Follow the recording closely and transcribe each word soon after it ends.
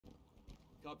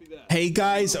Hey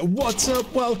guys, what's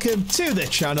up? Welcome to the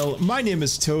channel. My name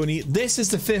is Tony. This is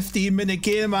the 15-minute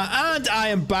gamer and I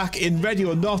am back in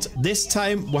ReadyOrNot. This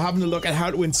time we're having a look at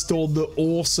how to install the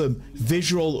awesome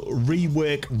visual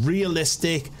rework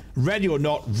realistic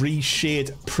ReadyOrNot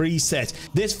Reshade preset.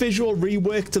 This visual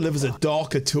rework delivers a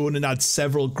darker tone and adds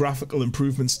several graphical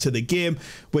improvements to the game,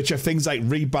 which are things like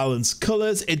rebalanced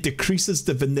colors, it decreases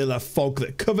the vanilla fog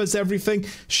that covers everything,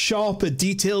 sharper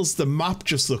details, the map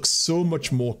just looks so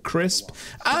much more crisp,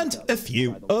 and a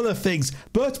few other things.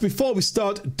 But before we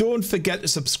start, don't forget to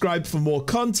subscribe for more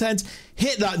content,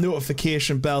 hit that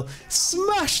notification bell,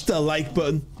 smash the like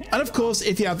button, and of course,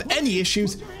 if you have any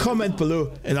issues, comment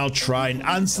below and I'll try and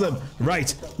answer them.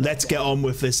 Right, let's get on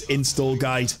with this install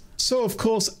guide. So of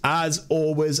course, as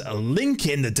always, a link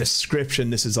in the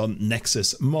description. This is on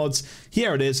Nexus Mods.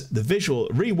 Here it is, the visual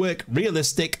rework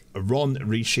realistic RoN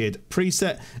Reshade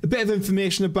preset. A bit of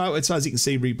information about it. So as you can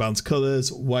see, rebalanced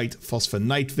colors, white phosphor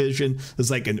night vision. There's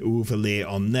like an overlay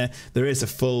on there. There is a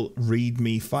full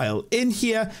README file in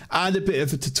here and a bit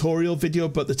of a tutorial video,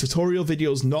 but the tutorial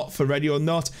video is not for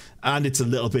ReadyOrNot and it's a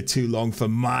little bit too long for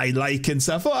my liking.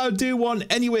 So I thought I'd do one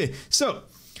anyway. So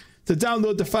to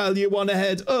download the file, you want to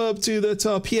head up to the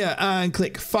top here and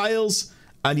click Files,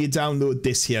 and you download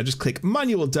this here. Just click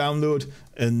Manual Download,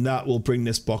 and that will bring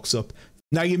this box up.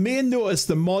 Now, you may notice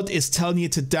the mod is telling you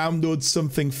to download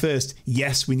something first.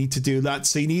 Yes, we need to do that.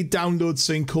 So you need to download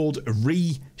something called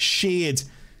Reshade.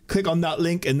 Click on that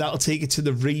link, and that'll take you to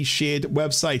the Reshade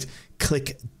website.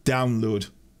 Click Download.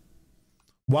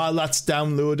 While that's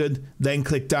downloaded, then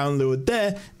click download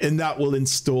there, and that will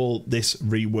install this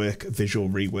rework, visual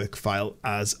rework file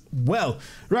as well.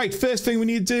 Right, first thing we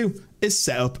need to do is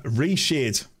set up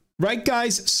Reshade. Right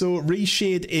guys, so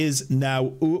Reshade is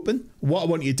now open. What I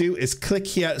want you to do is click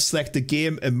here, select the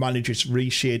game and manage its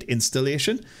Reshade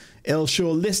installation. It'll show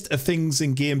a list of things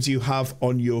and games you have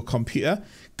on your computer.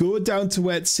 Go down to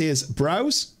where it says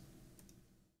Browse.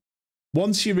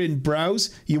 Once you're in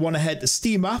Browse, you want to head to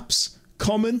steamapps,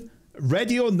 Common,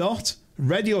 ReadyOrNot,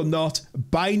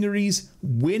 Binaries,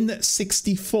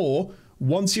 Win64.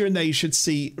 Once you're in there, you should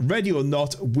see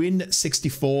ReadyOrNot,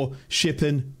 Win64,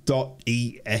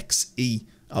 shipping.exe.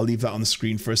 I'll leave that on the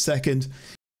screen for a second.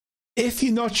 If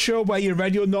you're not sure where your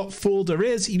ReadyOrNot folder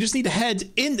is, you just need to head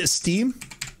into Steam,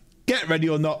 get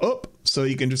ReadyOrNot up, so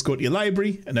you can just go to your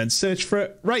library and then search for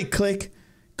it, right click,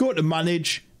 go to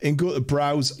Manage, and go to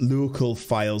Browse Local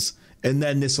Files. And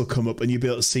then this will come up and you'll be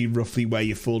able to see roughly where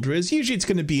your folder is. Usually it's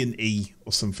going to be an E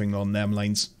or something on them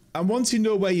lines. And once you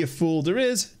know where your folder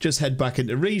is, just head back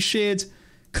into Reshade,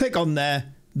 click on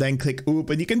there, then click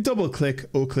Open. You can double click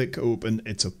or click Open.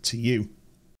 It's up to you.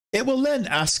 It will then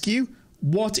ask you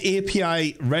what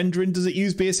API rendering does it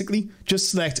use basically. Just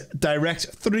select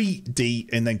Direct 3D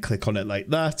and then click on it like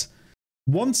that.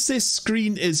 Once this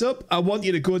screen is up, I want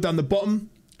you to go down the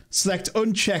bottom, select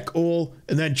uncheck all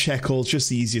and then check all. It's just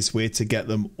the easiest way to get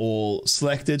them all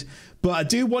selected. But I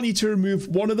do want you to remove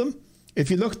one of them.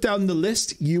 If you look down the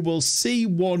list, you will see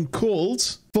one called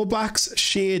Fubax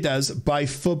Shaders by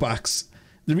Fubax.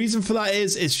 The reason for that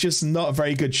is it's just not a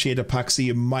very good shader pack, so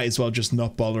you might as well just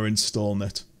not bother installing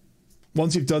it.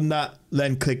 Once you've done that,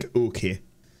 then click OK.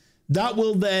 That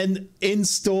will then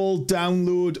install,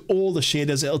 download all the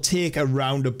shaders. It'll take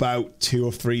around about 2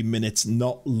 or 3 minutes,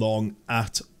 not long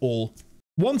at all.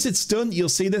 Once it's done, you'll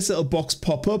see this little box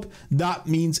pop up. That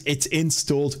means it's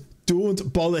installed.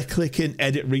 Don't bother clicking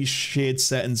edit reshade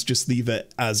settings, just leave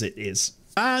it as it is.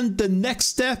 And the next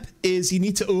step is you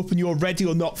need to open your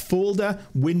ReadyOrNot folder,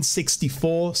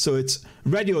 Win64. So it's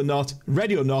ReadyOrNot,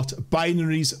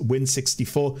 Binaries,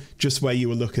 Win64, just where you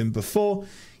were looking before.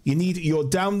 You need your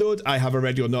download. I have a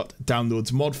ReadyOrNot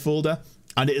downloads mod folder,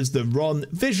 and it is the RoN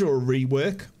visual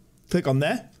rework. Click on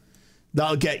there.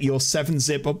 That'll get your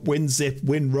 7-zip up, WinZip,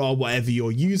 WinRAR, whatever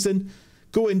you're using.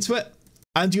 Go into it,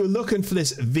 and you're looking for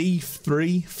this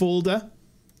V3 folder.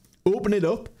 Open it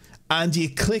up, and you're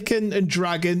clicking and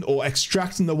dragging or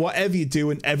extracting or whatever you're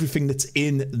doing, everything that's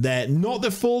in there. Not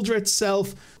the folder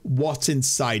itself, what's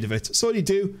inside of it. So all you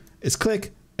do is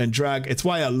click and drag. It's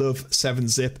why I love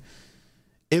 7-zip.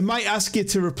 It might ask you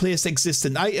to replace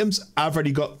existing items. I've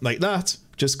already got like that.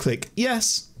 Just click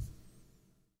yes.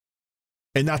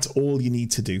 And that's all you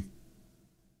need to do.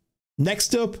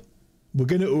 Next up, we're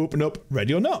going to open up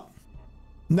ReadyOrNot.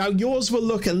 Now yours will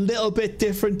look a little bit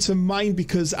different to mine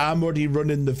because I'm already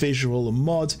running the visual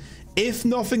mod. If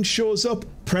nothing shows up,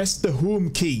 press the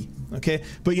home key. Okay,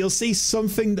 but you'll see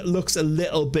something that looks a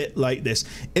little bit like this.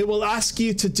 It will ask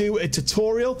you to do a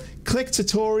tutorial, click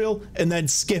tutorial, and then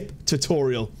skip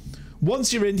tutorial.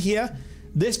 Once you're in here,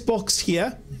 this box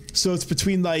here So it's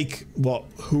between like what,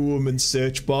 home and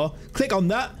search bar. Click on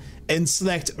that and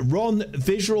select RoN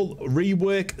Visual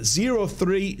Rework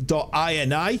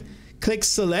 03.ini. Click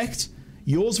select.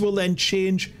 Yours will then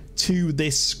change to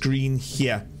this screen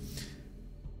here.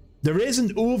 There is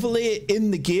an overlay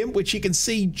in the game, which you can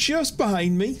see just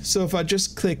behind me. So if I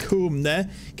just click home there,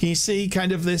 can you see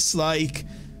kind of this like,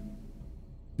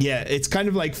 yeah, it's kind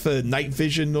of like for night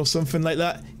vision or something like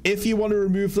that. If you want to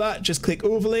remove that, just click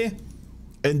overlay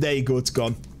and there you go, it's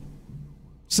gone.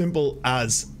 Simple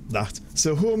as that.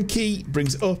 So home key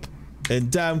brings up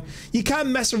and down. You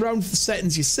can mess around with the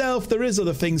settings yourself. There is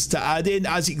other things to add in.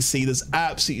 As you can see, there's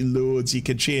absolutely loads. You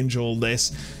can change all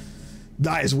this.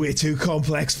 That is way too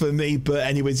complex for me, but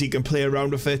anyways, you can play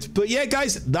around with it. But yeah,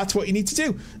 guys, that's what you need to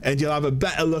do, and you'll have a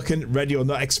better looking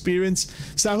ReadyOrNot experience.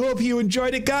 So I hope you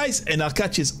enjoyed it, guys, and I'll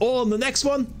catch you all in the next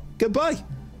one. Goodbye.